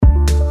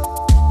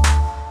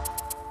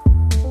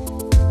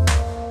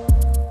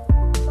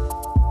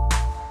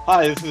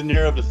Hi, this is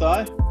Nirav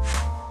Desai.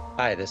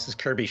 Hi, this is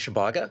Kirby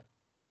Shabaga.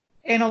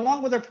 And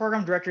along with our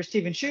program director,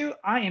 Stephen Shu,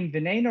 I am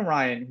Vinay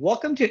Narayan.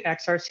 Welcome to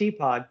XRC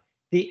Pod,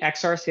 the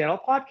XR Seattle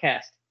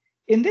podcast.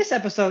 In this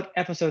episode,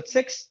 episode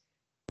 6,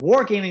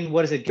 Wargaming,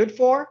 what is it good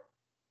for?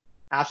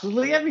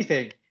 Absolutely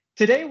everything.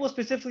 Today, we'll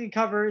specifically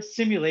cover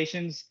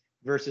simulations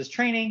versus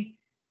training,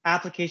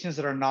 applications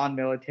that are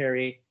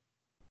non-military,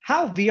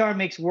 how VR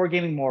makes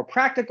wargaming more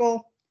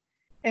practical,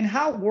 and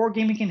how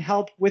wargaming can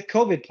help with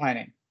COVID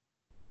planning.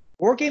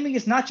 Wargaming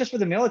is not just for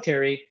the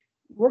military.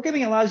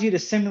 Wargaming allows you to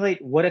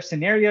simulate what-if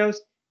scenarios,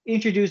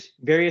 introduce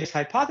various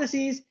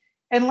hypotheses,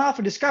 and allow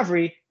for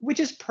discovery, which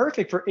is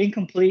perfect for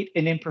incomplete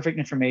and imperfect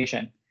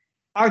information.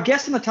 Our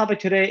guest on the topic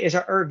today is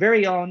our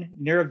very own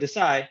Nirav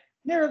Desai.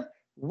 Nirav,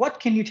 what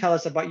can you tell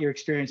us about your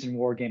experience in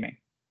wargaming?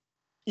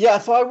 Yeah,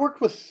 so I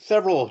worked with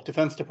several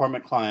Defense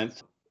Department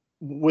clients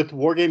with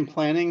wargame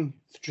planning,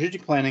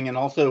 strategic planning, and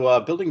also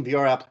building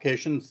VR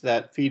applications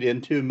that feed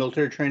into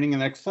military training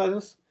and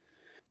exercises.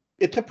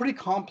 It's a pretty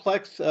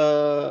complex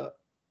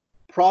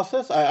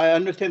process. I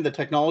understand the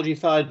technology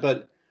side,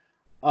 but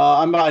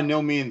I'm by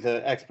no means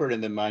an expert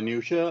in the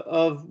minutia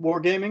of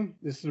wargaming.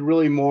 This is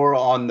really more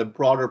on the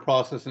broader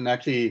process and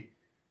actually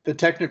the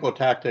technical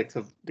tactics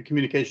of the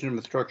communication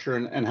infrastructure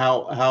and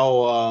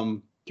how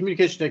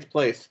communication takes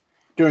place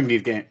during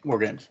these war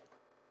games.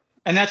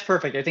 And that's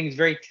perfect. I think it's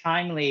very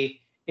timely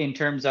in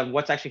terms of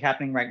what's actually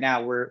happening right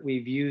now, where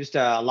we've used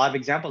a lot of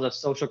examples of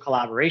social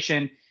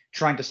collaboration,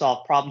 trying to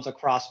solve problems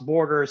across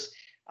borders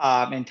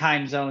and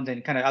time zones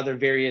and kind of other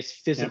various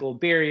physical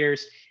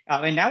barriers.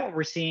 And now what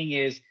we're seeing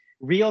is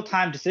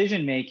real-time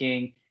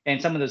decision-making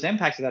and some of those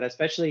impacts of that,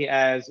 especially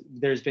as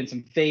there's been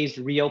some phased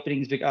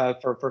reopenings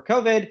for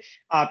COVID,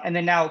 and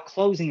then now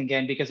closing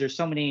again because there's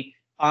so many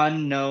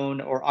unknown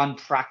or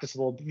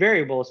unpracticable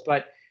variables.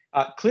 But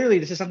clearly,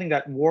 this is something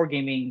that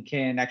wargaming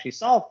can actually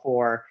solve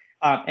for.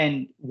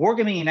 And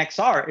wargaming in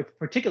XR,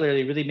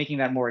 particularly, really making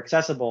that more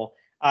accessible.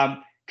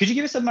 Could you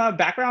give us some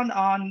background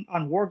on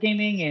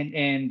wargaming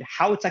and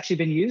how it's actually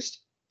been used?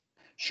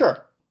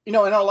 Sure. You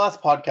know, in our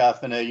last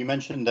podcast, Vinay, you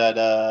mentioned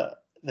that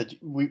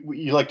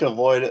you like to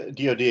avoid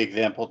DoD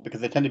examples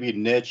because they tend to be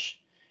niche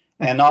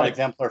and not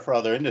exemplar for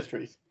other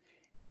industries.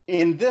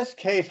 In this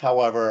case,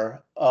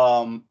 however,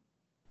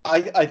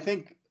 I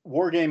think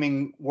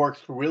wargaming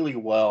works really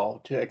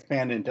well to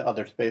expand into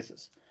other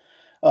spaces.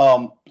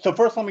 So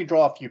first, let me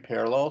draw a few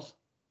parallels.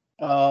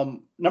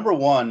 Number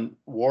one,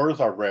 wars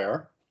are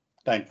rare,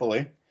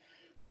 thankfully,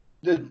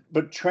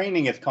 but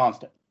training is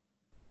constant.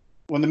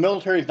 When the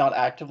military is not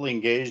actively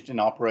engaged in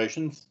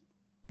operations,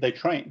 they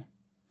train.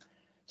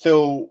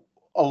 So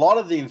a lot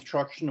of the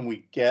instruction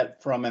we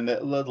get from and the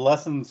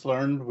lessons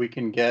learned we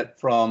can get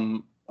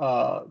from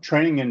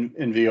training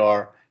in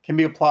VR can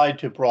be applied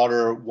to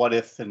broader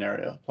what-if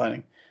scenario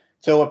planning.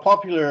 So a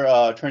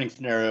popular training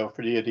scenario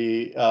for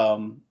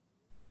DoD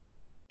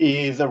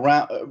is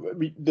around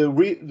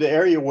the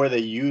area where they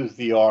use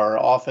VR,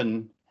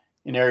 often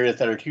in areas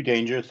that are too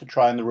dangerous to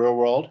try in the real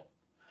world.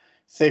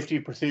 Safety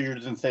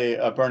procedures in, say,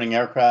 a burning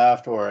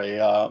aircraft or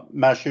a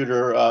mass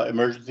shooter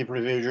emergency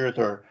procedures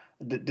or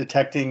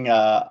detecting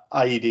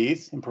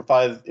IEDs,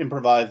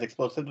 improvised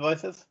explosive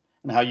devices,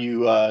 and how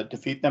you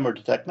defeat them or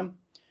detect them.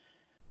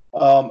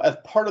 As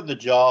part of the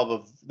job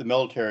of the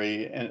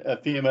military, and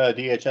FEMA,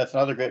 DHS, and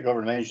other great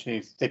government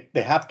agencies,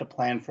 they have to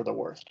plan for the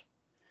worst.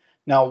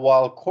 Now,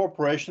 while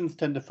corporations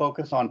tend to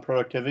focus on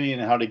productivity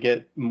and how to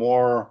get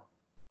more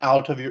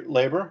out of your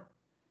labor,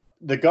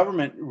 the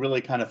government really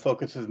kind of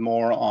focuses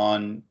more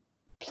on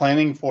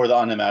planning for the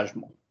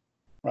unimaginable,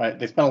 right?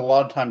 They spend a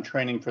lot of time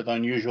training for the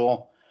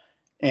unusual,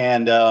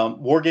 and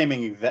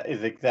wargaming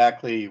is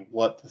exactly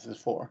what this is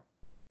for.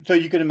 So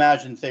you could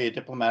imagine, say, a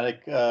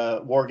diplomatic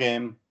war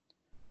game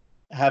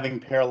having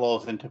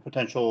parallels into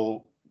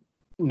potential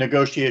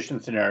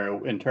negotiation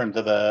scenario in terms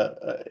of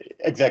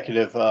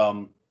executive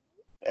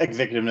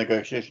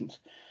negotiations.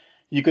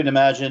 You could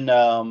imagine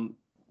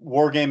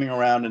wargaming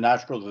around a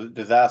natural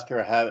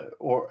disaster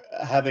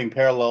having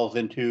parallels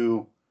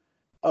into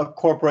a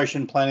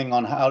corporation planning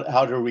on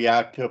how to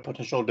react to a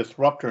potential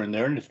disruptor in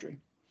their industry.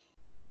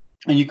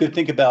 And you could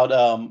think about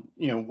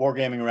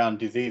wargaming around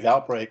disease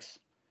outbreaks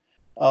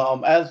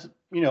as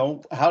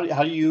how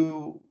do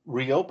you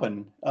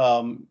reopen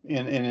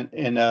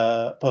in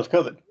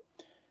post-COVID?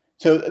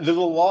 So there's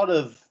a lot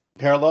of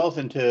parallels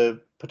into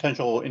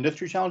potential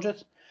industry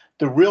challenges.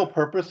 The real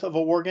purpose of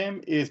a war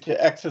game is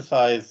to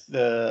exercise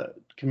the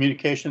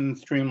communication,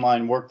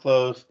 streamline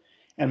workflows,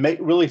 and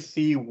really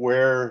see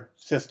where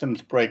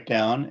systems break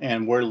down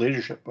and where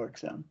leadership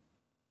breaks down.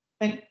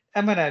 And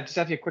I'm going to just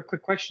have you a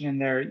quick question in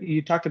there.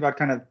 You talked about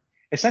kind of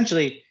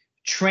essentially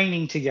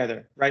training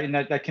together, right, in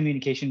that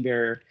communication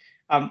barrier.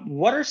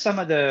 What are some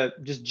of the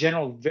just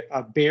general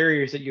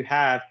barriers that you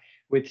have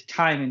with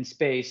time and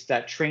space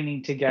that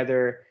training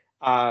together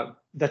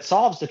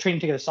solves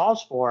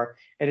for,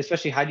 and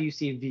especially how do you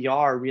see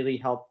VR really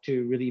help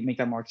to really make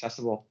that more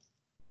accessible?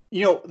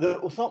 You know,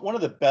 one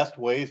of the best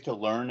ways to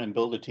learn and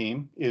build a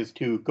team is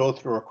to go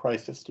through a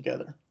crisis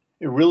together.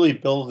 it really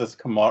builds this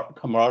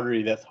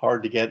camaraderie that's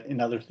hard to get in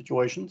other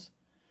situations.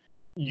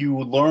 You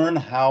learn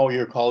how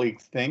your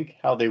colleagues think,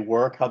 how they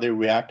work, how they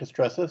react to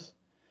stresses.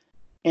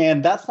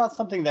 And that's not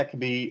something that can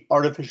be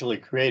artificially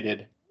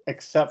created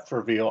except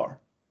for VR.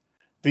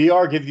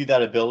 VR gives you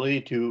that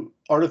ability to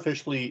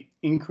artificially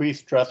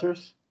increase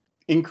stressors,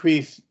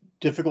 increase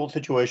difficult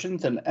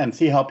situations, and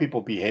see how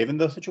people behave in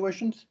those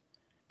situations.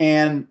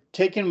 And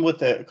taken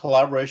with a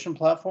collaboration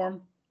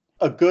platform,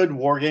 a good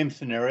war game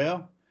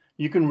scenario,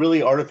 you can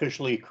really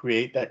artificially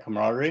create that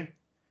camaraderie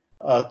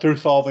through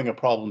solving a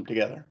problem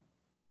together.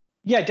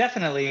 Yeah,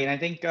 definitely. And I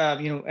think,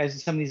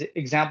 as some of these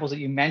examples that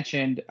you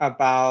mentioned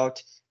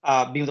about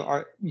being able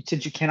to,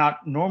 since you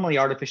cannot normally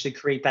artificially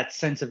create that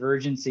sense of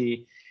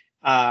urgency,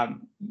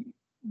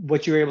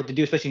 what you're able to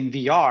do, especially in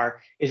VR,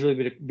 is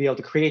really be able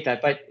to create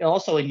that. But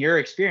also in your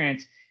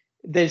experience,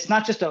 there's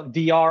not just a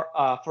VR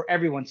for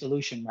everyone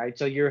solution, right?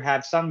 So you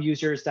have some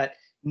users that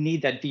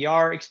need that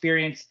VR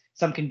experience.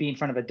 Some can be in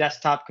front of a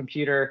desktop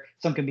computer,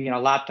 some can be in a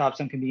laptop,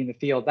 some can be in the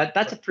field.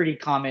 That's a pretty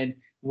common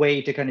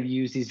way to kind of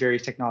use these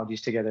various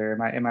technologies together.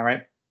 Am I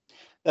right?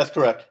 That's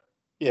correct.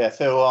 Yeah.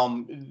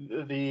 So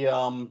the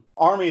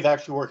Army is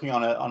actually working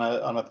on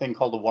a thing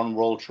called the One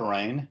World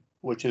Terrain,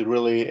 which is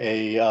really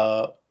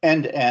a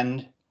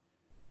end-to-end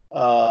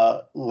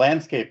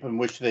landscape in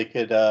which they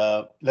could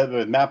that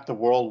would map the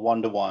world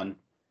one-to-one,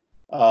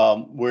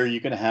 where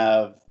you can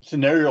have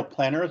scenario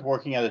planners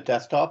working at a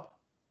desktop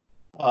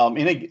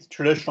in a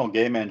traditional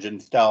game engine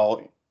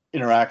style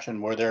interaction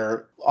where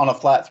they're on a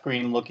flat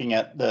screen looking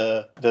at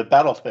the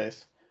battle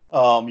space.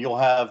 You'll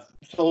have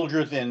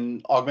soldiers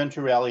in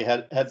augmented reality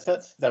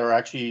headsets that are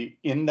actually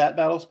in that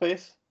battle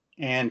space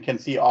and can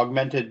see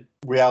augmented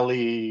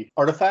reality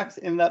artifacts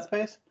in that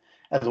space,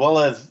 as well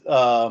as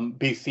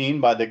be seen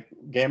by the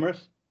gamers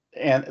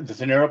and the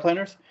scenario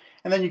planners.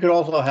 And then you could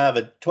also have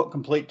a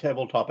complete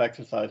tabletop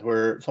exercise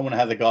where someone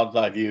has a god's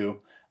eye view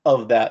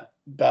of that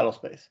battle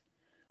space.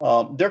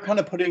 They're kind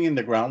of putting in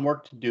the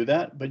groundwork to do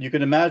that, but you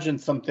can imagine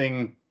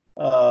something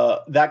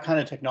that kind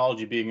of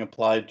technology being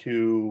applied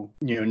to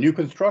new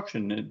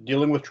construction,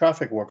 dealing with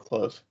traffic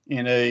workflows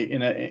in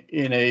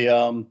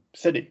a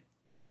city.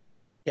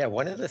 Yeah,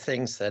 one of the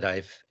things that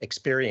I've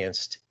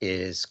experienced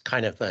is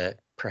kind of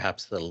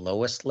perhaps the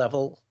lowest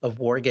level of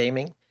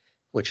wargaming,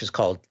 which is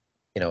called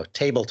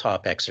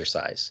tabletop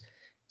exercise.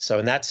 So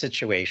in that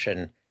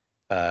situation,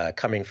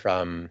 coming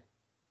from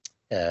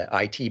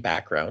IT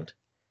background,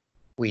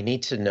 we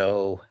need to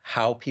know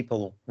how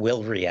people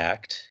will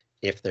react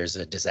if there's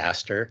a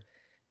disaster.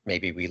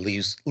 Maybe we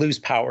lose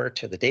power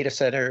to the data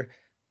center,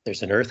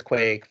 there's an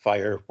earthquake,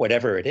 fire,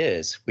 whatever it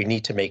is. We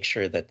need to make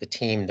sure that the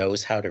team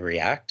knows how to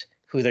react,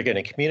 who they're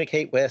going to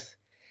communicate with,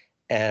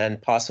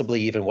 and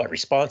possibly even what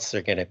response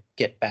they're going to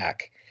get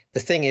back. The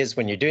thing is,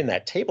 when you're doing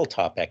that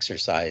tabletop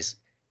exercise,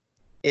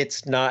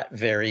 it's not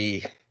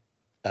very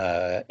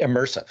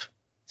immersive.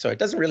 So it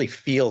doesn't really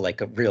feel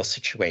like a real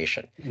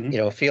situation.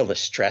 Mm-hmm. Feel the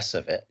stress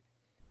of it.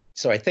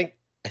 So I think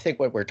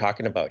what we're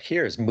talking about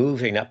here is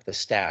moving up the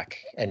stack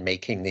and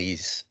making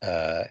these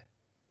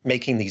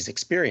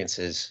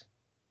experiences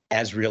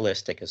as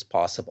realistic as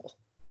possible.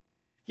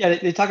 Yeah,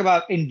 they talk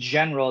about in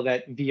general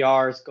that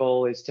VR's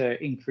goal is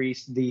to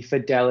increase the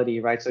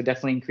fidelity, right? So it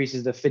definitely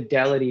increases the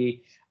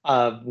fidelity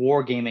of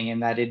wargaming,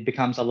 and that it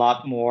becomes a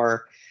lot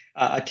more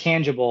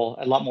tangible,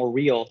 a lot more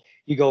real.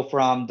 You go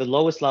from the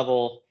lowest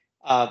level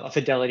of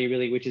fidelity,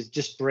 really, which is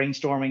just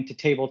brainstorming, to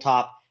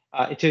tabletop,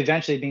 to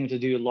eventually being able to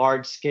do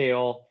large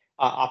scale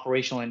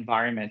operational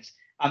environments.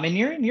 In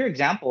your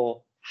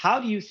example, how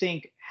do you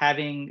think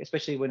having,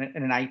 especially when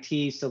in an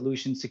IT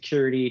solution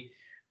security,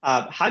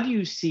 how do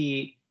you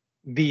see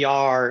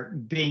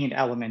VR being an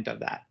element of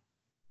that?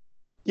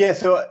 Yeah,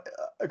 so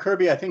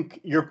Kirby, I think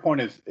your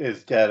point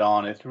is dead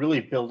on. It's really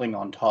building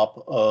on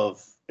top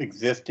of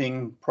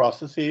existing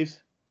processes,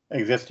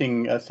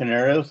 existing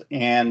scenarios,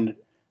 and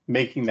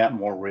making that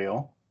more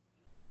real.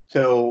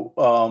 So,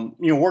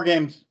 war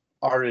games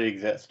already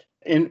exist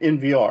in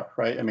VR,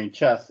 right? I mean,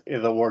 chess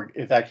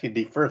is actually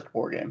the first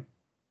war game,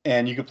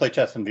 and you can play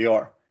chess in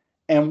VR.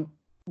 And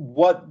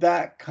what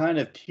that kind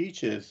of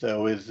teaches,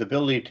 though, is the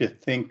ability to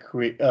think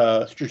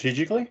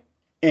strategically.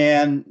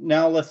 And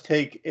now let's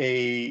take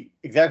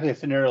exactly a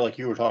scenario like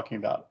you were talking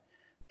about.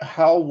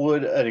 How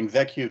would an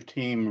executive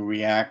team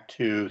react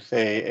to,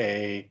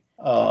 say,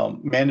 a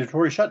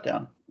mandatory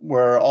shutdown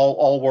where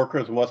all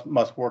workers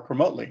must work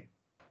remotely?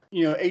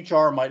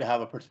 HR might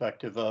have a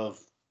perspective of,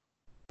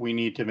 we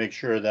need to make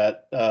sure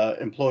that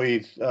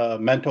employees'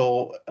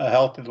 mental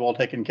health is well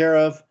taken care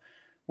of.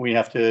 We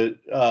have to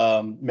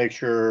make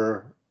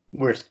sure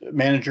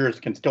managers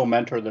can still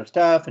mentor their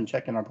staff and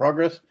check in on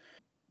progress.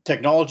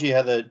 Technology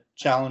has a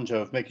challenge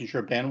of making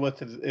sure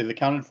bandwidth is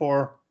accounted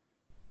for.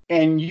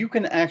 And you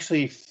can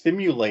actually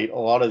simulate a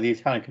lot of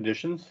these kind of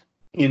conditions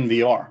in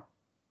VR,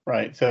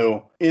 right?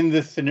 So in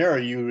this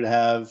scenario, you would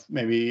have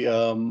maybe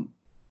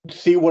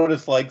see what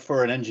it's like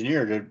for an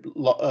engineer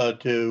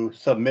to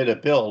submit a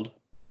build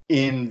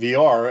in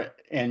VR,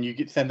 and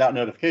you send out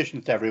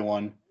notifications to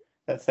everyone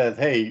that says,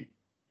 hey,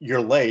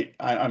 you're late.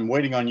 I'm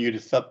waiting on you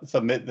to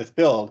submit this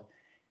build.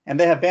 and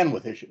they have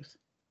bandwidth issues,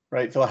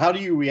 right? So how do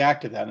you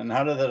react to that, and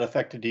how does that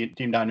affect the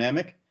team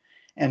dynamic?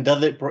 And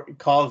does it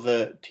cause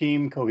the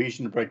team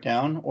cohesion to break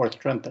down or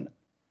strengthen it?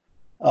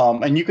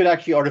 And you could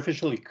actually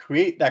artificially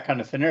create that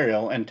kind of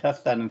scenario and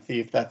test that and see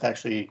if that's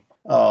actually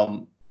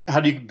how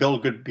do you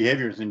build good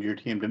behaviors into your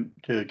team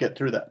to get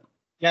through that?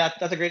 Yeah,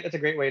 that's a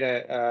great way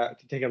to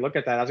take a look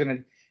at that.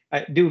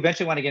 I do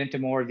eventually want to get into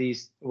more of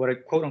these what are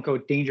quote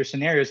unquote danger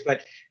scenarios,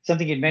 but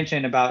something you'd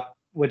mentioned about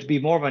would be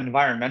more of an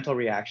environmental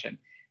reaction.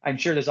 I'm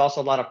sure there's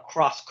also a lot of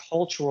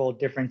cross-cultural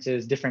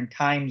differences, different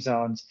time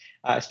zones,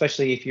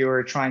 especially if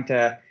you're trying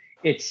to.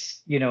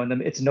 It's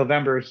it's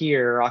November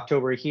here,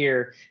 October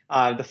here,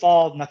 the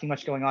fall, nothing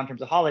much going on in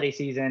terms of holiday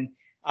season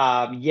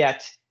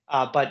yet.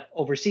 But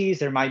overseas,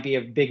 there might be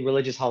a big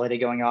religious holiday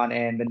going on,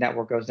 and the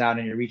network goes down,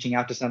 and you're reaching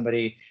out to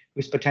somebody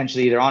who's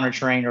potentially either on a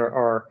train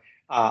or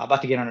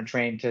about to get on a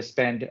train to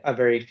spend a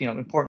very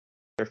important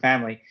with their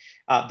family.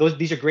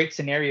 These are great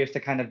scenarios to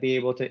kind of be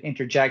able to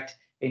interject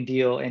and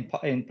deal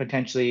and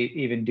potentially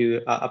even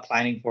do a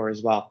planning for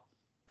as well.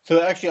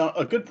 So actually,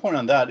 a good point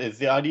on that is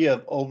the idea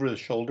of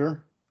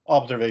over-the-shoulder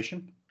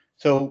observation.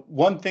 So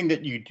one thing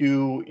that you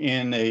do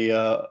in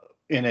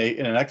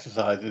an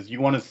exercise is you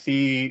want to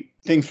see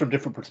things from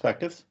different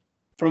perspectives.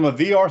 From a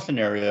VR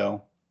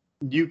scenario,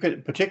 you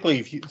could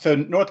particularly so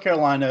North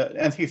Carolina,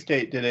 NC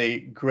State did a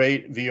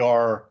great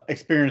VR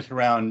experience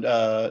around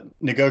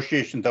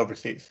negotiations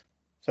overseas.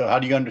 So how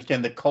do you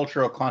understand the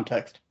cultural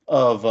context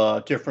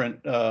of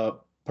different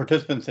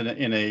participants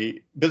in a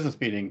business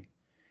meeting?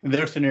 In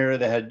their scenario,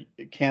 they had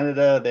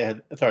Canada, they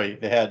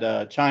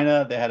had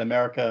China, they had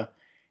America,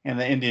 and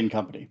the Indian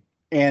company,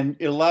 and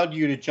it allowed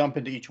you to jump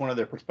into each one of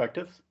their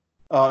perspectives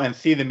and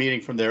see the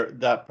meeting from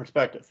that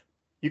perspective.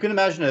 You can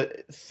imagine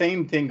the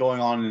same thing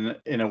going on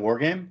in a war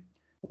game,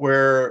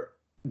 where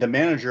the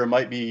manager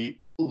might be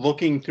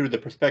looking through the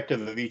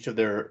perspective of each of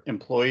their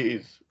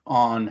employees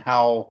on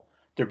how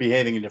they're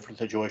behaving in different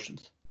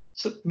situations.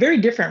 So very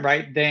different,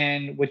 right,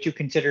 than what you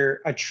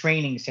consider a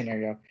training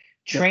scenario.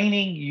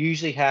 Training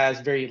usually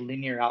has very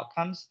linear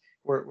outcomes,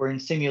 where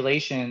in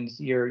simulations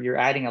you're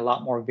adding a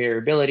lot more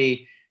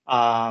variability,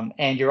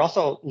 and you're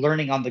also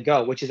learning on the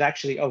go, which is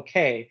actually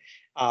okay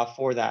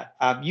for that.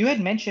 You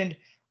had mentioned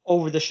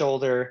over the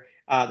shoulder.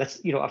 That's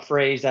a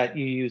phrase that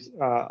you use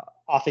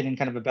often in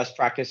kind of a best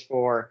practice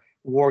for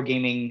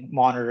wargaming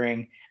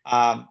monitoring.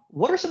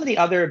 What are some of the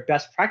other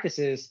best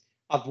practices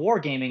of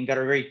wargaming that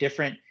are very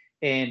different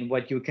in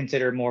what you would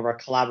consider more of a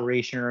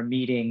collaboration or a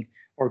meeting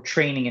or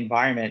training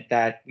environment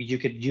that you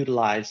could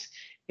utilize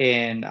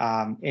in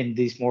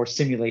these more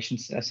simulation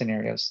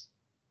scenarios?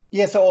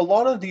 Yeah, so a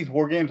lot of these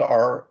war games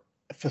are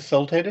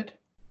facilitated.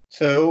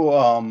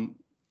 So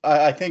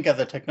I think as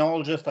a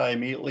technologist, I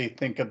immediately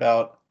think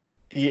about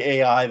the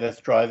AI that's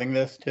driving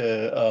this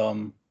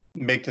to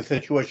make the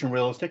situation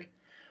realistic.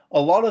 A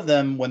lot of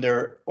them, when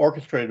they're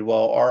orchestrated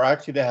well, are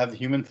actually they have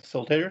human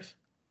facilitators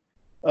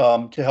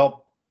to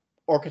help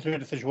orchestrate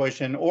the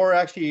situation or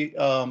actually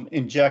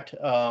inject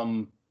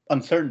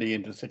uncertainty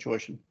into the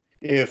situation.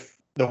 If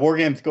the war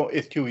games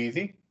is too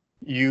easy,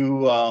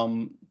 you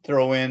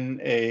throw in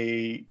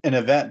an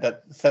event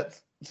that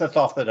sets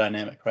off the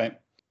dynamic, right?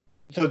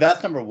 So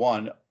that's number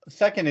one.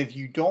 Second is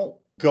you don't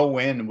go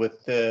in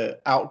with the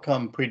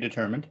outcome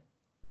predetermined.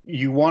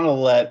 You want to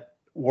let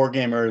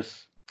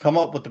wargamers come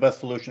up with the best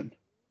solution.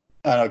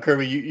 I know,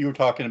 Kirby, you were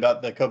talking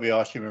about the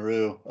Kobayashi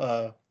Maru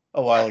a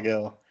while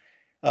ago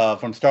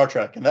from Star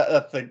Trek, and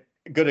that's a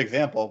good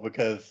example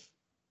because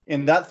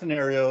in that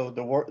scenario,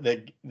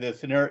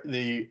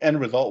 the end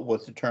result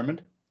was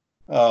determined.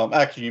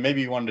 Actually,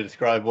 maybe you wanted to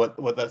describe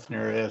what that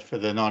scenario is for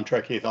the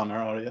non-Trekkies on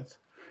our audience.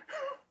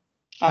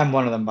 I'm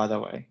one of them, by the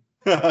way.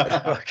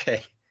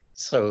 Okay.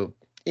 So,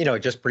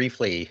 just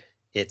briefly,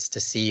 it's to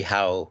see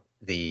how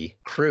the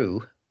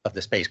crew of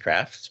the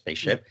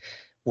spaceship,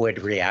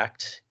 would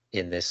react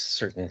in this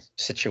certain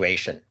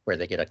situation where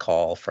they get a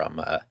call from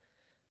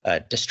a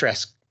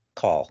distress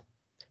call.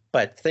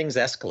 But things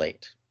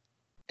escalate.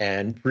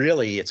 And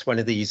really, it's one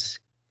of these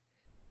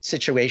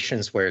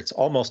situations where it's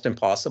almost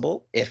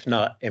impossible, if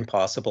not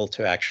impossible,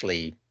 to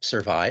actually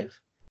survive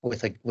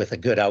with a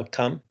good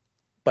outcome.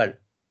 But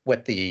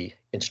what the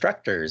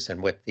instructors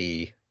and what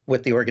the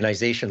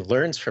organization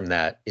learns from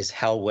that is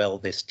how well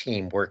this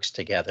team works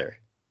together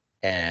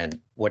and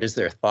what is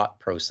their thought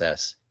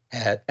process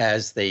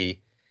as they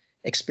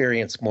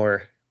experience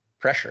more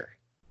pressure.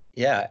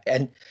 Yeah.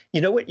 And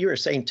what you were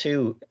saying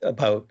too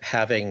about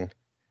having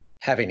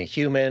a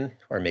human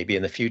or maybe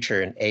in the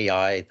future an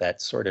AI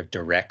that sort of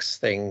directs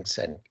things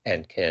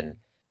and can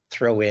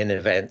throw in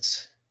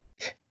events.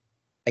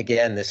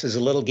 Again, this is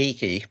a little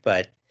geeky,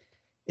 but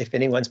if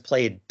anyone's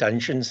played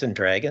Dungeons and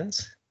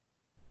Dragons,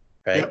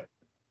 right? Yep.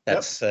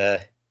 That's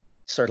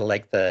sort of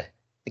like the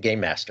game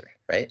master,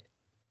 right?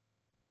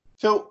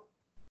 So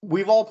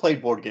we've all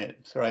played board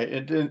games, right?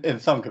 In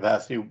some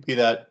capacity, be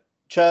that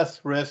chess,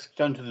 Risk,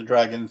 Dungeons and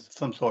Dragons,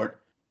 some sort.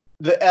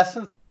 The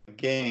essence of the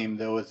game,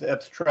 though, is to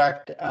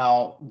abstract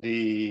out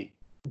the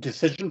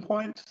decision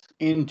points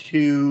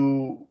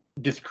into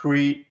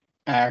discrete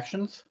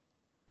actions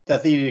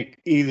that's easy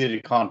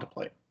to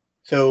contemplate.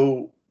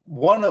 So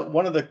one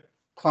of the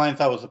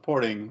clients I was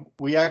supporting,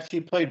 we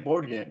actually played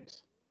board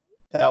games.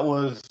 That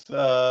was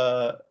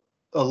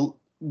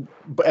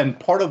and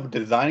part of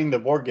designing the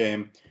board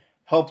game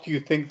helps you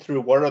think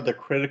through what are the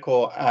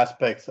critical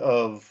aspects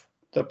of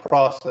the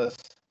process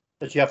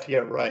that you have to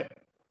get right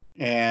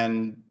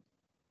and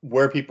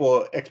where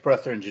people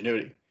express their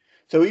ingenuity.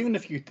 So even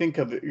if you think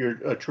of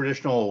a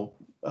traditional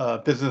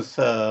business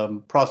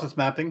process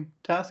mapping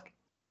task,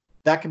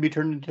 that can be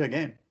turned into a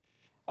game.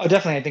 Oh,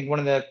 definitely. I think one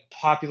of the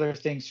popular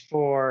things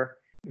for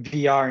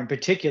VR in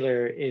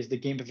particular is the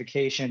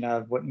gamification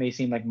of what may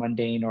seem like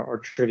mundane or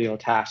trivial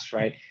tasks,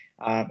 right?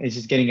 It's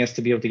just getting us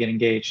to be able to get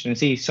engaged and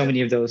see so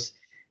many of those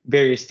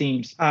various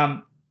themes.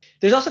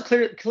 There's also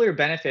clear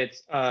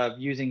benefits of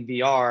using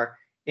VR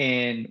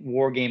in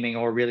wargaming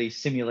or really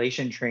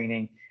simulation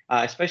training,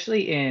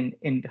 especially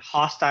in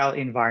hostile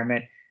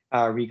environment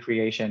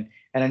recreation.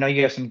 And I know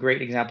you have some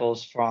great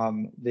examples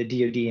from the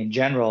DoD in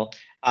general.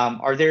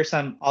 Are there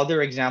some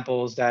other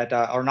examples that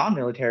are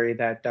non-military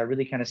that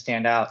really kind of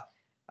stand out,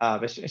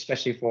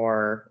 especially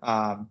for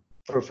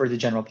the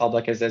general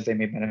public as they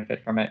may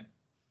benefit from it?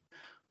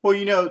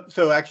 Well,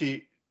 so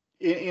actually,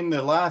 in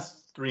the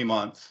last 3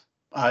 months,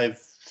 I've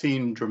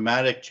seen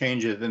dramatic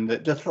changes in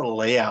just the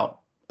layout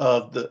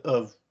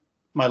of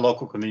my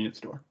local convenience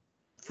store.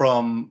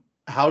 From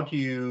how do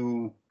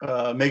you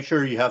make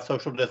sure you have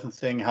social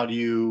distancing? How do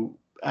you,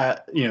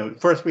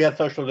 first we had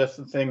social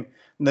distancing,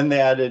 and then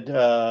they added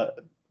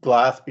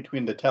glass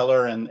between the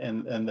teller and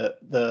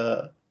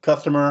the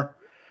customer.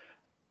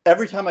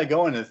 Every time I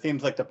go in, it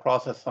seems like the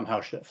process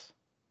somehow shifts.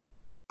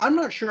 I'm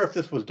not sure if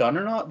this was done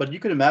or not, but you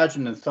could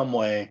imagine in some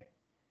way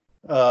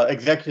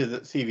executives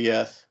at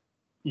CVS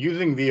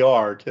using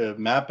VR to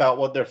map out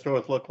what their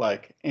stores look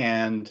like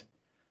and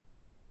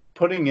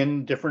putting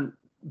in different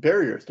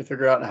barriers to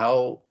figure out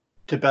how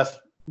to best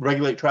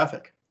regulate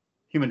traffic,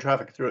 human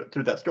traffic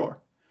through that store.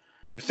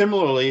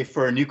 Similarly,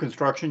 for new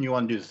construction, you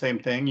want to do the same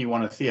thing. You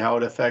want to see how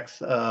it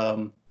affects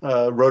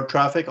road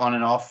traffic on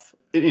and off,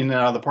 in and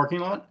out of the parking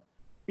lot.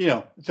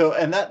 So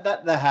and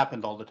that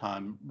happens all the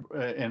time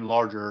in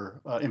larger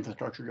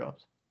infrastructure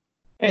jobs.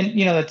 And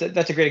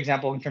that's a great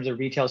example in terms of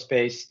retail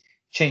space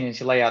changing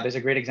its layout. There's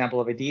a great example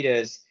of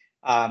Adidas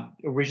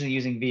originally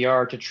using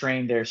VR to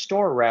train their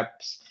store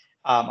reps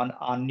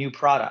on new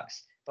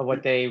products. But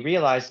what they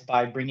realized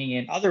by bringing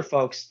in other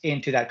folks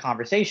into that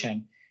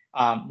conversation,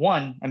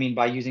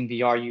 by using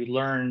VR, you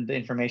learn the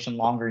information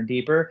longer and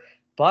deeper,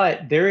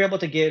 but they're able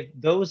to give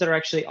those that are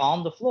actually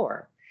on the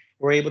floor,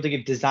 we're able to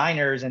give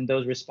designers and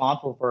those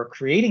responsible for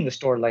creating the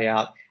store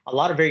layout a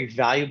lot of very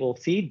valuable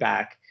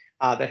feedback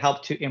that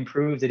help to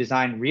improve the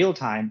design real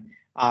time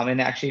and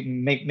actually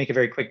make a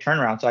very quick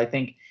turnaround. So I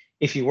think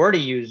if you were to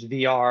use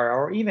VR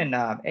or even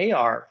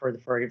AR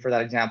for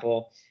that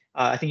example,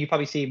 I think you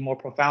probably see more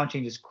profound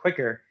changes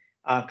quicker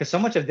because so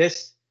much of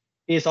this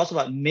is also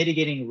about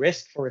mitigating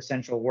risk for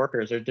essential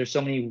workers. There's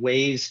so many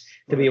ways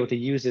to be able to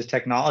use this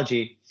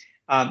technology.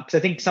 Because I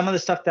think some of the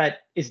stuff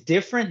that is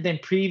different than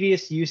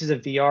previous uses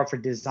of VR for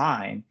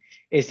design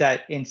is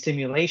that in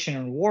simulation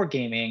and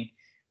wargaming,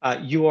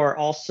 you are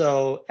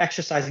also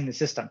exercising the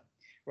system,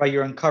 right?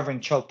 You're uncovering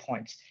choke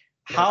points.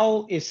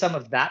 How is some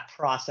of that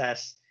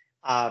process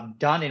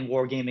done in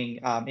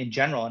wargaming in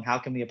general, and how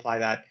can we apply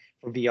that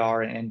for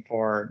VR and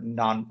for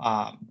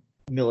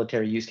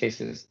non-military use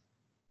cases?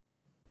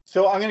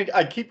 So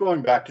I keep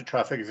going back to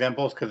traffic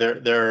examples because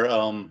they're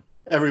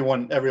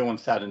everyone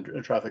sat in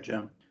a traffic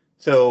jam.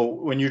 So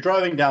when you're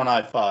driving down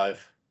I-5,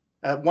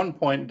 at one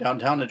point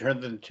downtown, it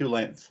turns into 2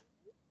 lanes.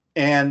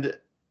 And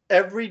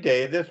every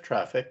day there's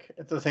traffic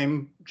at the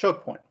same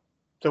choke point.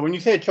 So when you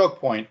say a choke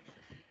point,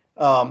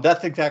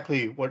 that's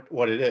exactly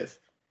what it is.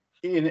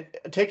 In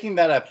taking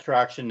that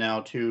abstraction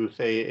now to,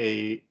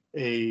 say,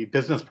 a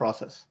business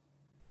process,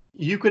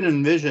 you can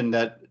envision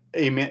that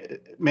a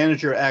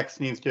manager X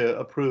needs to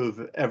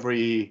approve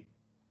every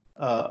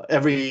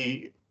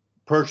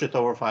purchase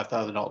over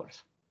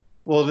 $5,000.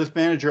 Well, this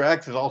manager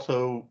X is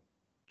also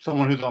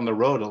someone who's on the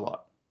road a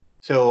lot.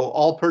 So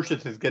all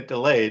purchases get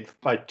delayed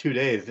by 2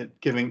 days,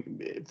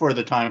 giving for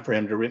the time for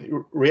him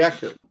to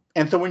react to it.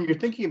 And so when you're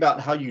thinking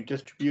about how you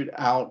distribute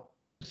out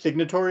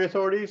signatory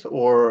authorities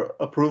or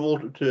approval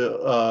to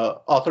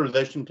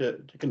authorization to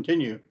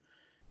continue,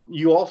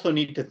 you also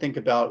need to think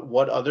about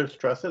what other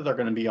stresses are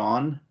going to be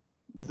on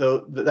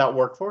that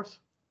workforce.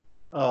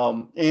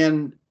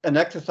 And an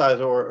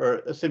exercise or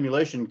a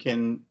simulation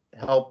can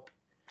help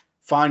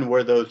find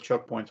where those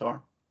choke points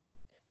are.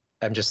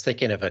 I'm just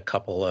thinking of a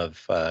couple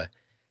of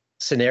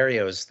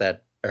scenarios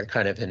that are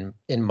kind of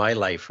in my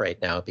life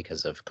right now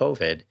because of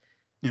COVID.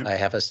 Yeah. I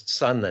have a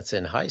son that's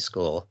in high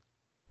school,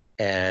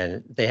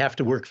 and they have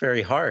to work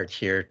very hard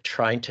here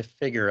trying to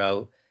figure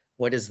out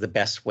what is the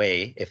best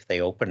way if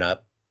they open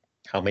up,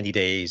 how many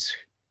days,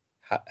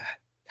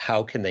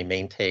 how can they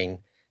maintain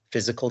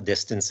physical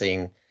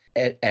distancing,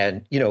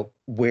 and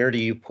where do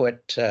you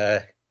put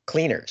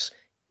cleaners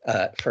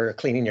for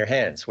cleaning your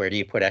hands? Where do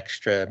you put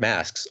extra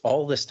masks?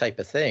 All this type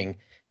of thing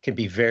can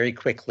be very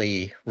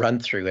quickly run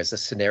through as a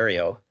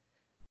scenario.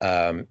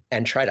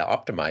 and try to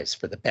optimize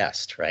for the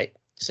best, right?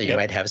 So you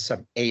might have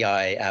some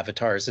AI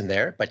avatars in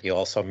there, but you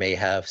also may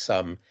have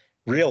some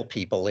real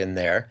people in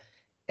there,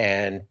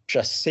 and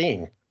just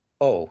seeing,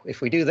 oh,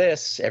 if we do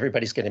this,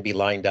 everybody's going to be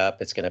lined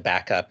up, it's going to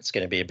back up, it's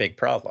going to be a big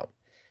problem.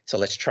 So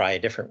let's try a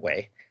different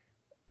way.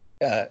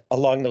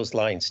 Along those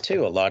lines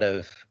too, a lot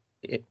of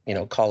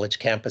college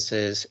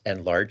campuses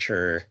and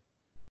larger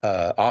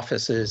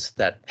offices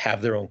that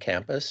have their own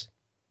campus,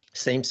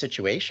 same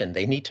situation.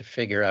 They need to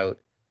figure out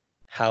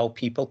how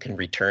people can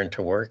return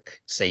to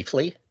work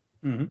safely.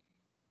 Mm-hmm.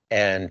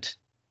 And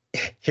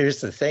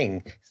here's the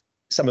thing,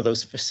 some of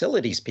those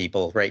facilities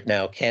people right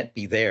now can't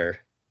be there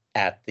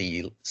at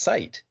the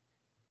site.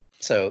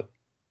 So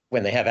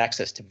when they have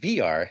access to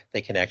VR,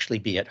 they can actually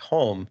be at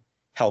home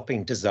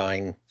helping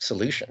design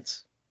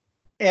solutions.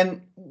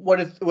 And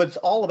what's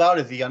all about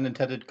is the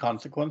unintended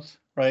consequence,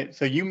 right?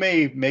 So you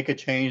may make a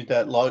change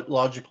that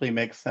logically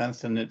makes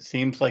sense, and it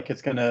seems like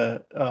it's going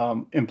to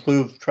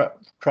improve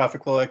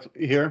traffic flow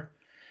here,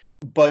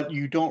 but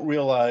you don't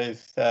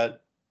realize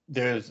that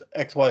there's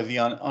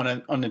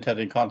XYZ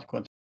unintended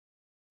consequence.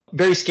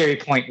 Very scary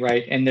point,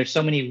 right? And there's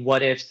so many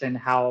what ifs and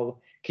how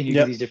can you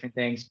do these different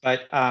things.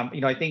 But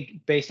I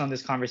think based on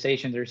this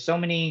conversation, there's so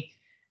many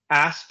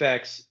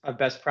aspects of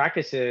best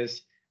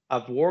practices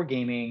of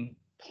wargaming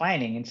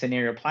planning and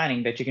scenario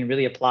planning that you can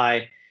really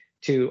apply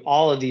to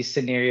all of these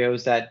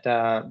scenarios that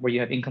where you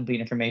have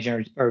incomplete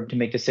information or to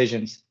make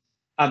decisions.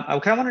 I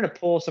kind of wanted to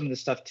pull some of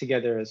this stuff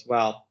together as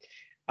well.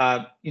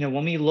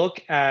 When we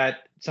look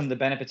at some of the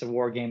benefits of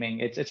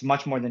wargaming, it's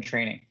much more than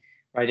training,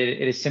 right?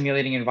 It is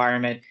simulating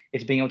environment.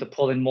 It's being able to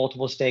pull in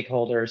multiple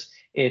stakeholders.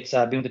 It's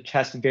being able to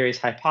test various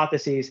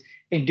hypotheses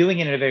and doing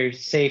it in a very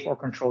safe or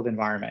controlled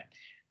environment.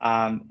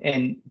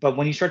 But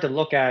when you start to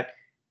look at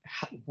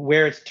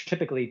where it's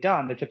typically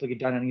done, they're typically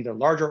done in either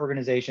larger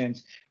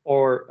organizations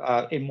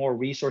or in more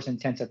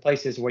resource-intensive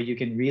places where you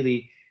can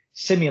really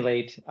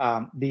simulate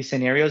these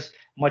scenarios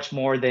much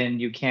more than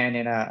you can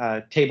in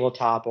a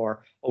tabletop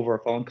or over a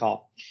phone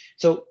call.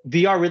 So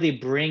VR really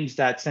brings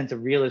that sense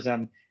of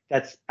realism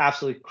that's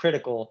absolutely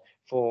critical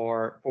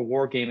for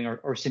wargaming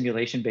or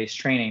simulation-based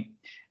training.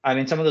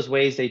 And some of those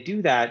ways they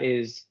do that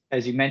is,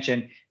 as you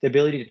mentioned, the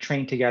ability to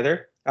train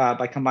together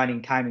by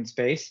combining time and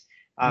space.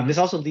 This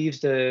also leaves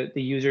the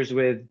users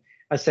with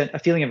a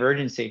feeling of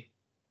urgency.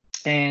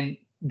 And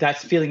that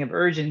feeling of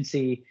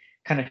urgency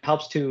kind of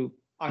helps to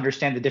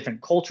understand the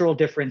different cultural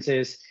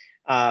differences,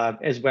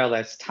 as well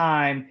as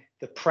time,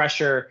 the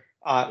pressure.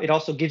 It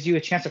also gives you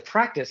a chance to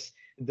practice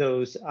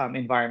those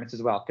environments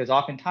as well. Because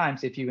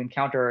oftentimes, if you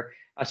encounter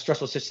a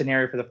stressful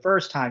scenario for the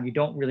first time, you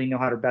don't really know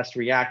how to best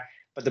react.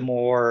 But the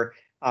more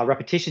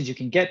repetitions you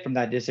can get from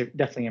that,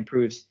 definitely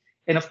improves.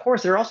 And of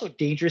course, there are also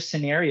dangerous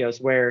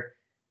scenarios where,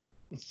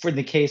 for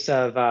the case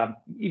of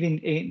even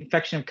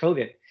infection of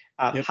COVID,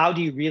 how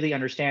do you really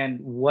understand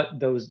what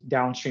those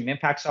downstream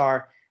impacts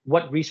are?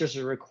 What resources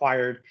are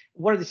required?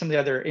 What are some of the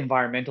other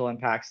environmental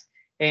impacts?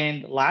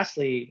 And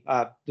lastly,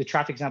 the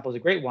traffic example is a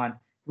great one,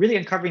 really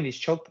uncovering these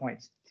choke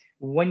points.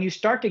 When you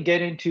start to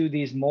get into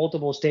these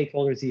multiple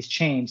stakeholders, these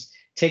chains,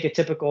 take a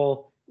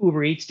typical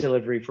Uber Eats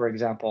delivery, for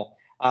example.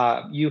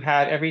 You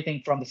have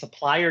everything from the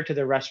supplier to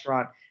the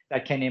restaurant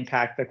that can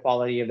impact the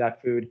quality of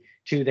that food,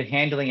 to the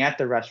handling at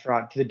the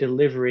restaurant, to the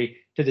delivery,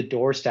 to the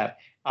doorstep.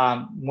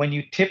 When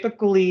you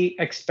typically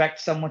expect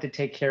someone to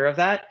take care of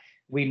that,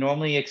 we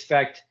normally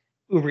expect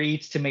Uber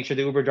Eats to make sure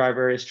the Uber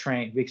driver is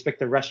trained. We expect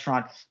the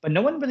restaurant, but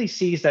no one really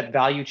sees that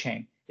value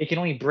chain. It can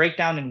only break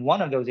down in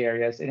one of those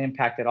areas and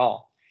impact it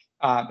all.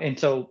 And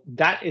so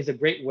that is a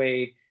great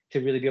way to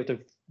really be able to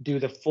do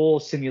the full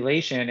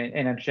simulation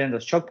and understand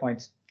those choke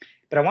points.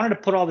 But I wanted to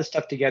put all this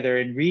stuff together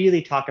and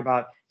really talk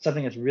about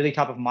something that's really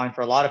top of mind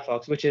for a lot of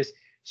folks, which is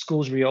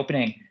schools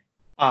reopening.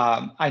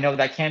 I know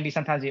that can be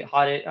sometimes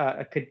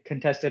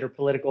contested or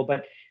political,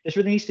 but this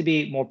really needs to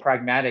be more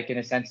pragmatic in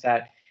a sense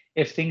that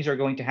if things are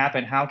going to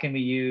happen, how can we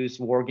use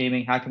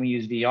wargaming? How can we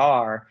use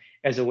VR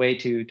as a way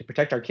to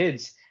protect our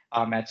kids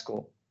at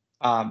school?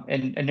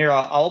 And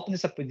Nira, I'll open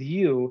this up with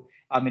you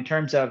in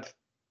terms of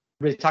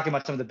really talking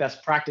about some of the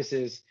best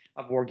practices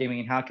of wargaming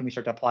and how can we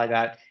start to apply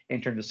that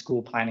in terms of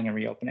school planning and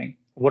reopening?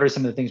 What are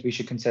some of the things we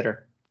should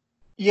consider?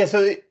 Yeah,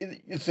 so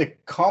it's a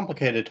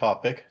complicated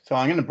topic. So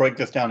I'm going to break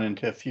this down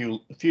into a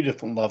few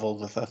different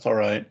levels, if that's all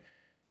right.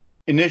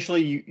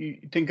 Initially, you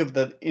think of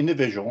the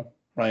individual,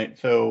 right?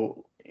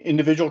 So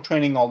individual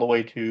training all the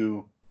way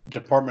to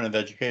Department of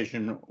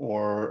Education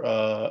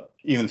or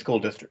even school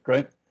district,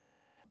 right?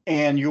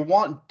 And you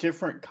want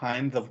different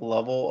kinds of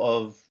level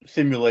of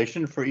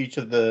simulation for each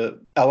of the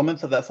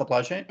elements of that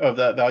supply chain, of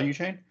that value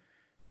chain.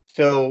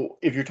 So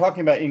if you're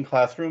talking about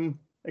in-classroom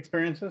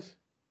experiences,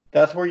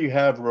 that's where you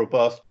have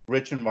robust,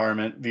 rich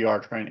environment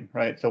VR training,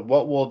 right? So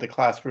what will the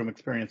classroom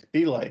experience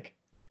be like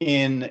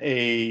in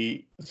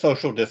a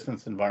social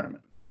distance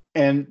environment?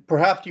 And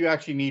perhaps you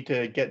actually need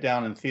to get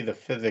down and see the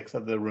physics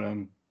of the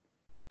room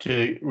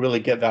to really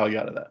get value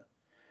out of that.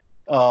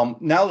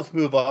 Now let's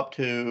move up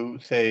to,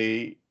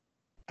 say,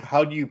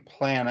 how do you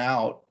plan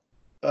out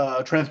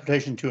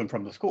transportation to and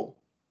from the school,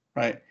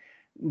 right?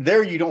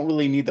 there you don't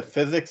really need the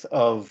physics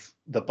of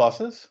the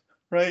buses,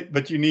 right?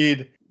 But you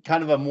need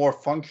kind of a more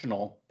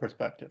functional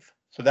perspective.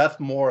 So that's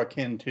more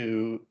akin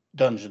to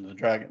Dungeons and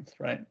Dragons,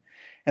 right?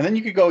 And then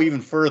you could go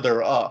even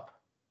further up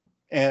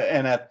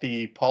and at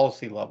the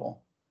policy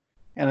level.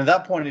 And at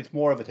that point, it's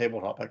more of a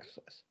tabletop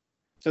exercise.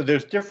 So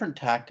there's different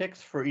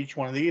tactics for each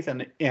one of these,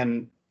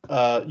 and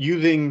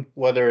using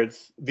whether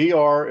it's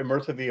VR,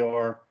 immersive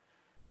VR,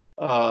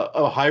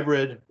 a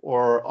hybrid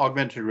or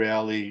augmented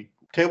reality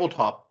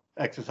tabletop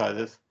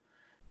exercises,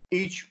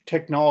 each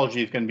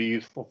technology is going to be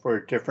useful for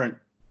a different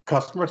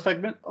customer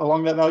segment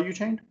along that value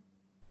chain.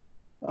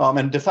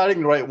 And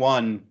deciding the right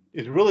one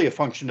is really a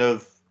function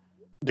of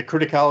the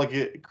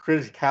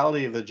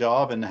criticality of the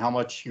job and how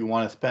much you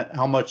want to spend,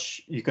 how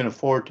much you can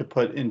afford to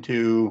put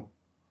into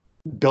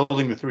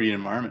building the 3D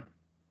environment.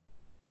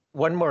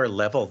 One more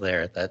level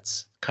there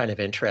that's kind of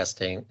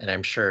interesting, and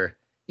I'm sure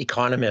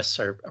economists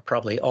are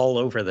probably all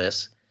over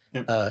this.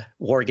 Yep.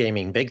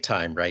 Wargaming big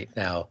time right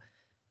now.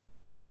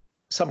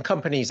 Some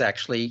companies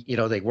actually,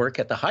 they work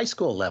at the high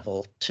school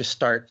level to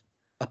start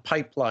a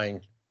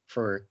pipeline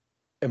for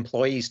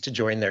employees to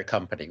join their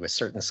company with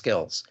certain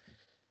skills.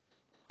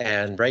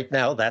 And right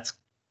now that's,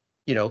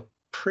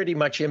 pretty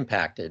much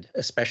impacted,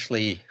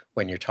 especially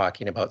when you're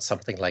talking about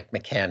something like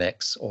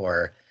mechanics,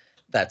 or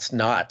that's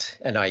not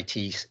an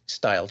IT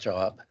style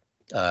job,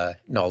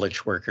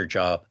 knowledge worker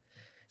job.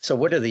 So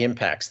what are the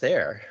impacts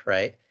there,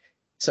 right?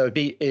 So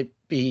it'd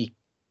be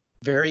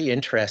very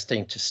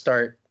interesting to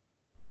start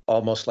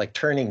almost like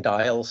turning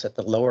dials at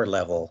the lower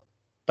level,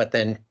 but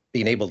then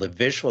being able to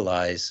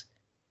visualize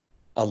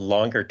a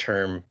longer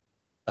term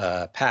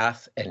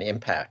path and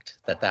impact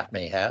that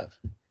may have.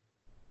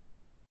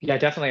 Yeah,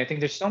 definitely. I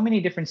think there's so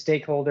many different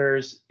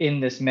stakeholders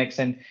in this mix,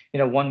 and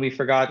one we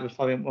forgot was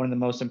probably one of the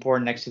most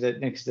important next to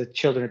the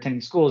children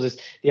attending schools is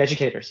the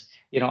educators.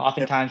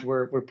 Oftentimes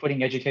we're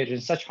putting educators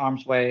in such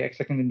harm's way,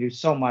 expecting them to do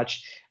so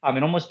much,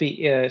 and almost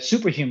be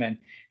superhuman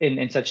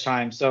in such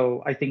time.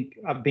 So I think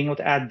being able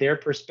to add their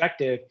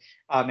perspective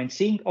and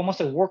seeing almost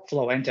a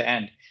workflow end to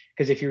end,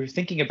 because if you're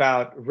thinking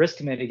about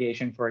risk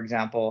mitigation, for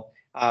example,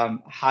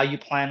 how you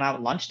plan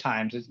out lunch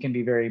times can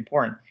be very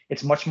important.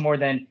 It's much more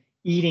than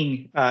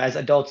eating as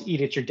adults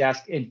eat at your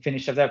desk and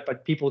finish up that,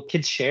 but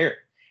kids share,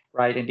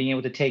 right? And being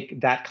able to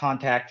take that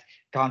contact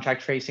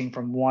tracing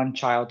from one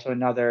child to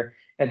another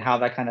and how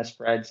that kind of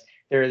spreads.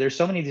 There's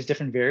so many of these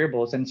different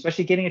variables, and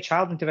especially getting a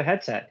child into a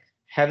headset,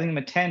 having them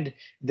attend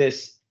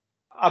this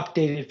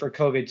updated for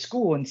COVID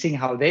school and seeing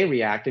how they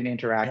react and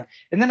interact. Yeah.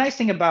 And the nice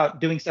thing about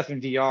doing stuff in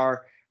VR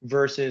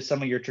versus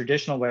some of your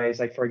traditional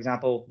ways, like for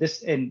example,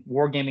 this in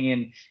wargaming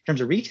in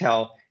terms of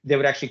retail, they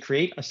would actually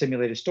create a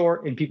simulated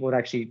store and people would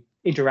actually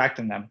interact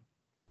in them.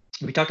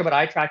 We talked about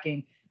eye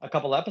tracking a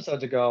couple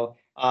episodes ago,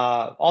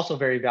 also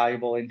very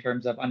valuable in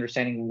terms of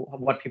understanding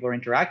what people are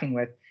interacting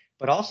with,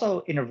 but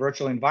also in a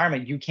virtual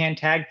environment, you can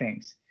tag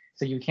things.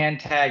 So you can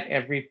tag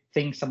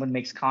everything someone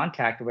makes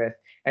contact with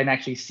and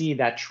actually see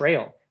that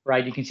trail,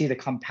 right? You can see the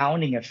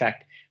compounding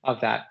effect of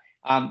that.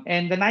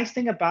 And the nice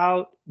thing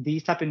about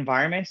these type of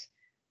environments,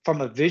 from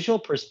a visual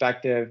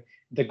perspective,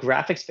 the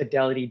graphics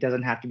fidelity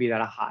doesn't have to be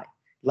that high.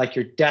 Like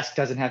your desk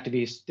doesn't have to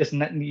be,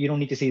 you don't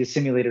need to see the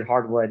simulated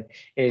hardwood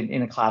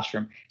in a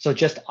classroom. So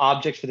just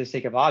objects for the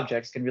sake of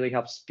objects can really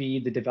help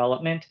speed the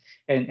development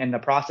and the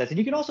process. And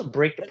you can also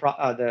break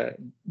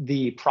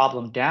the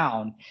problem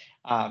down.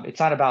 It's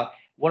not about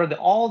what are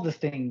all the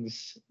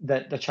things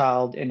that the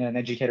child and an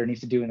educator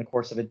needs to do in the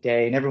course of a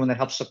day, and everyone that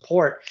helps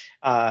support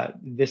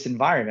this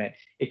environment.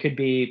 It could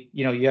be,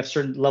 you have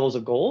certain levels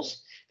of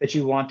goals that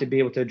you want to be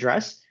able to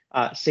address.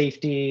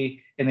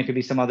 Safety, and there could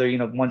be some other,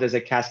 ones as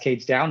it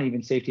cascades down,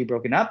 even safety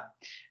broken up.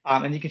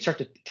 And you can start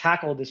to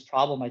tackle this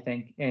problem, I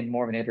think, in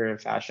more of an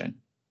iterative fashion.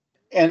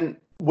 And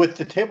with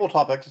the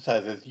tabletop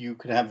exercises, you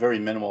can have very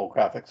minimal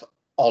graphics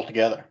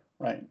altogether,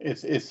 right?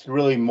 It's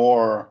really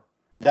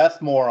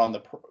that's more on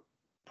the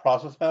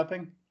process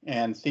mapping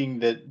and seeing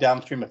the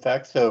downstream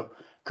effects. So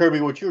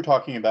Kirby, what you were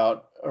talking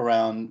about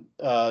around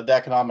the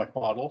economic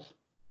models,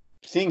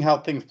 seeing how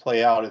things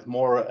play out is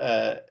more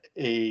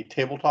a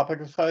tabletop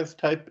exercise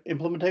type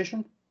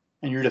implementation,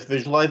 and you're just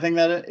visualizing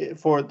that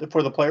for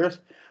the players.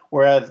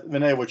 Whereas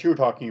Vinay, what you were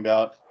talking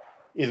about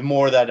is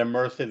more that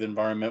immersive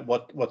environment.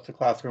 What's the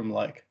classroom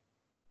like?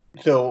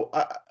 So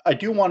I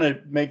do want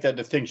to make that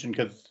distinction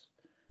because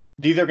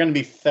these are going to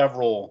be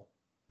several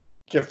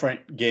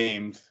different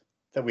games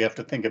that we have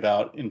to think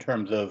about in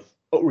terms of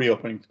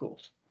reopening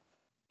schools.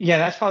 Yeah,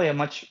 that's probably a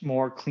much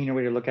more cleaner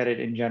way to look at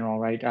it in general,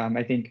 right?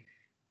 I think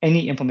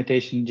any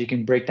implementation you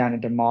can break down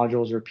into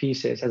modules or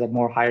pieces has a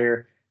more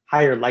higher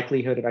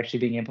likelihood of actually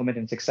being implemented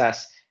and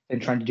success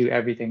than trying to do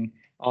everything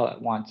all at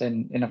once.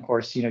 And of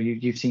course,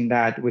 you've seen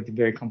that with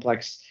very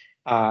complex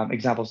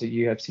examples that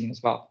you have seen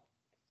as well.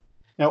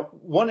 Now,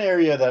 one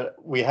area that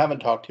we haven't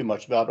talked too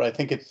much about, but I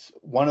think it's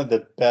one of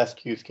the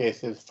best use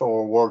cases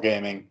for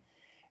wargaming,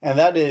 and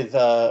that is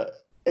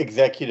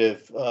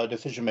executive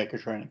decision maker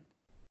training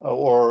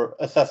or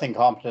assessing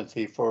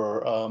competency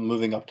for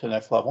moving up to the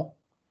next level.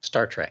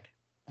 Star Trek.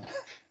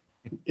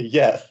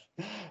 Yes.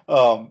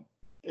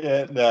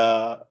 And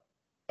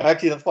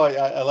actually, that's why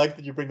I like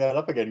that you bring that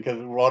up again, because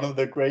one of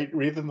the great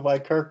reasons why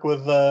Kirk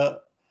was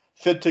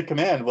fit to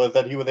command was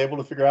that he was able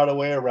to figure out a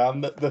way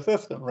around the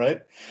system,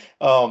 right?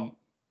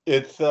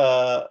 It's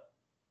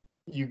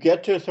you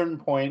get to a certain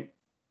point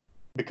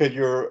because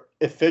you're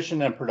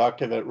efficient and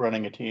productive at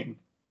running a team.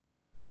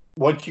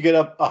 Once you get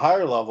up a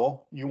higher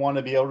level, you want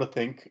to be able to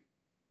think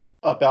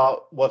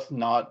about what's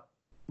not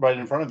right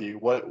in front of you.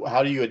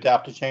 How do you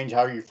adapt to change?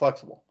 How are you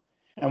flexible?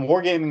 And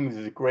wargaming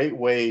is a great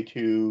way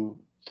to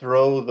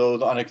throw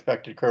those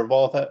unexpected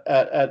curveballs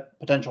at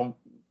potential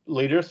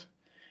leaders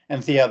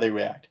and see how they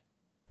react.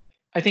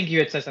 I think you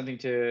had said something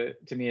to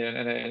me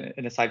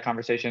in a side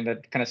conversation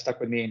that kind of stuck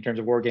with me in terms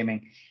of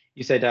wargaming.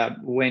 You said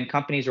when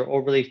companies are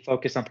overly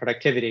focused on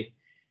productivity,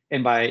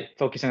 and by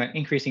focusing on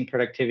increasing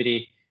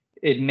productivity,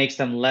 it makes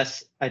them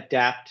less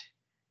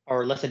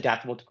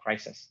adaptable to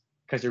crisis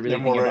because they're really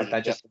thinking about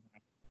that.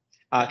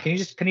 Yeah.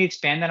 Can you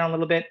expand that on a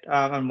little bit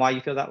on why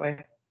you feel that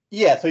way?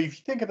 Yeah. So if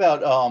you think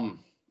about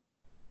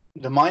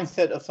the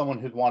mindset of someone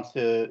who wants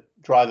to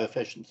drive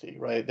efficiency,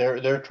 right?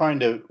 They're trying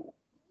to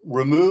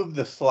remove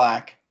the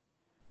slack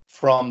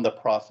from the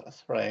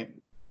process, right?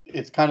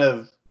 It's kind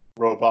of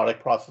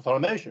robotic process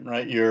automation,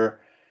 right?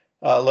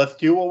 Let's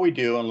do what we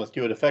do and let's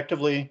do it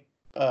effectively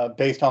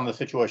based on the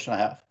situation I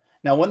have.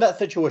 Now, when that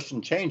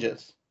situation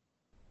changes,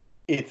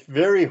 it's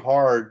very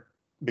hard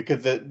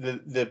because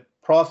the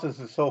process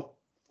is so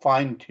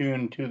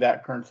fine-tuned to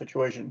that current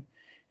situation.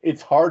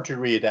 It's hard to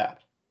readapt.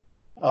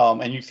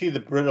 And you see the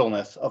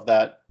brittleness of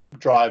that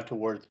drive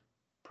towards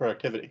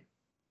productivity.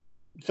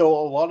 So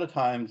a lot of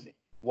times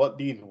what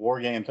these war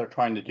games are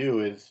trying to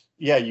do is,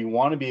 yeah, you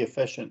want to be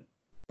efficient,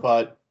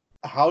 but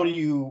how do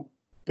you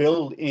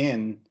build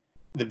in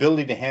the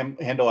ability to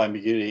handle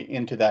ambiguity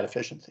into that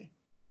efficiency?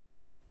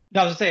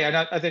 No, I was going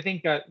to say, I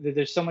think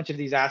there's so much of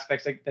these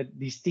aspects, like that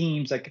these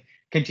themes like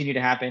continue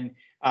to happen,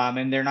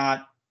 and they're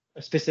not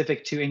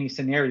specific to any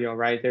scenario,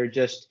 right? They're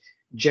just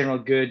general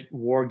good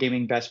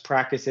wargaming best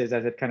practices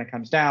as it kind of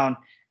comes down.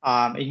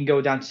 You can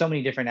go down so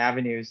many different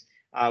avenues,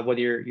 whether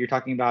you're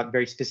talking about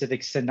very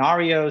specific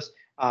scenarios,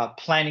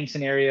 planning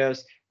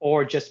scenarios,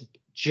 or just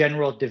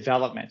general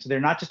development. So they're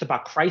not just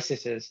about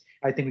crises.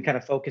 I think we kind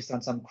of focused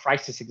on some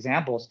crisis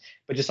examples,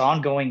 but just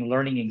ongoing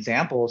learning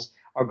examples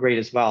are great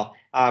as well.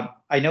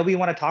 I know we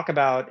want to talk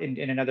about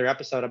in another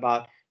episode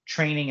about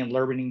training and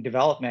learning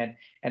development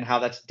and how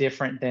that's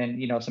different than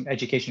some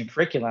education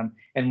curriculum.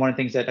 And one of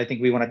the things that I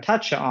think we want to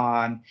touch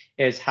on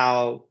is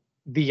how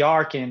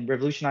VR can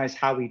revolutionize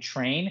how we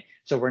train.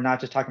 So we're not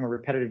just talking about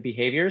repetitive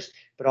behaviors,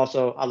 but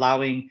also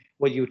allowing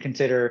what you would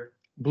consider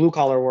blue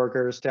collar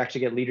workers to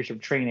actually get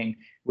leadership training,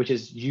 which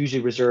is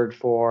usually reserved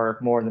for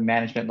more of the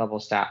management level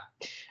staff.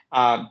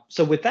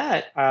 So with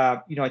that,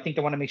 I think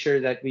I want to make sure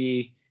that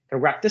we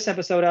wrap this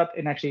episode up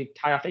and actually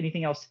tie off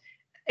anything else.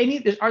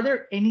 Are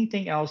there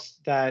anything else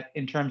that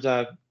in terms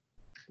of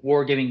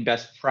wargaming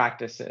best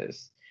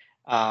practices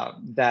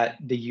that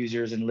the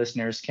users and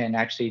listeners can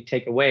actually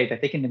take away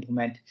that they can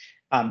implement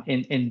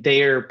in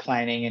their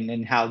planning and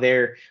in how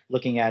they're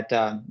looking at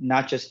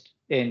not just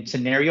in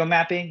scenario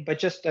mapping, but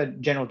just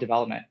general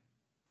development?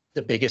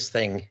 The biggest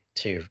thing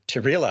to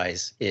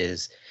realize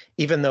is,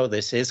 even though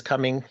this is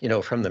coming,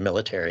 from the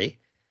military,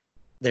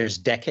 there's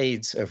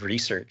decades of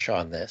research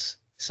on this.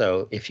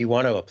 So if you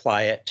want to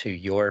apply it to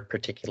your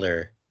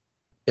particular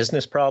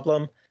business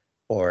problem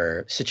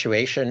or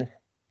situation,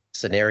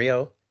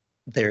 scenario,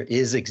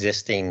 there's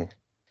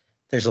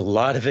a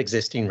lot of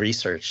existing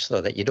research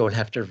so that you don't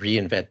have to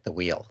reinvent the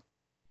wheel.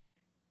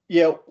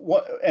 Yeah,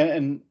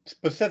 and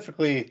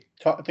specifically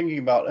thinking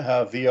about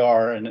how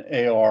VR and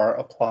AR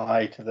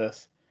apply to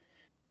this,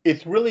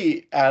 it's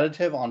really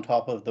additive on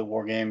top of the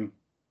wargame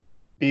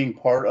being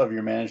part of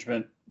your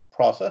management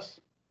process.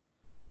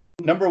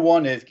 Number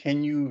one is,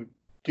 can you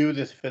do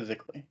this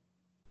physically?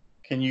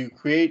 Can you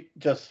create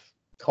just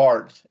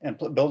cards and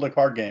build a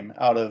card game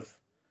out of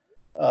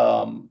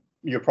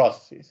your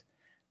processes?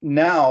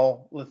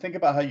 Now, let's think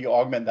about how you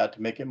augment that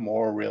to make it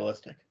more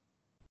realistic,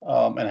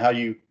 and how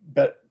you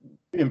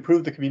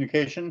improve the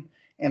communication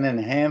and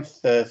enhance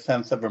the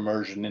sense of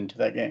immersion into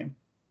that game.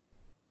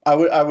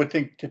 I would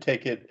think to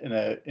take it in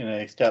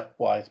a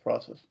stepwise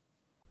process.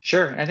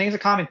 Sure, I think it's a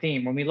common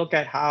theme when we look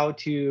at how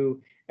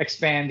to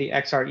expand the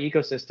XR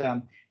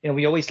ecosystem.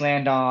 We always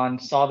land on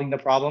solving the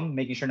problem,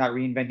 making sure not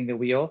reinventing the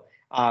wheel,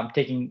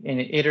 taking an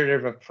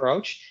iterative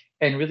approach,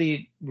 and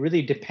really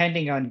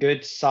depending on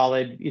good,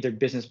 solid either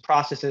business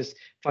processes,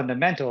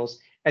 fundamentals,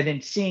 and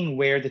then seeing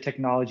where the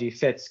technology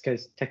fits,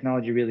 because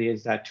technology really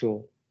is that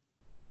tool.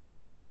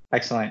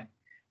 Excellent.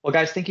 Well,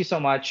 guys, thank you so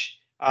much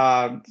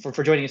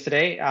for joining us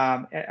today.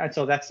 And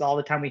so that's all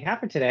the time we have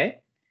for today.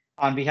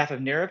 On behalf of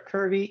Nirav,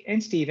 Kirby,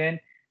 and Steven,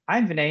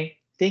 I'm Vinay.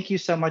 Thank you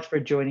so much for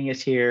joining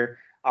us here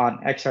on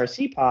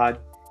XRC Pod.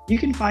 You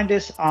can find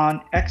us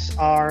on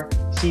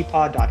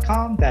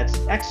xrcpod.com. That's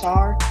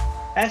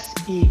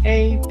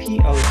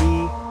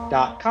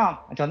xrseapod.com.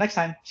 Until next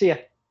time, see ya.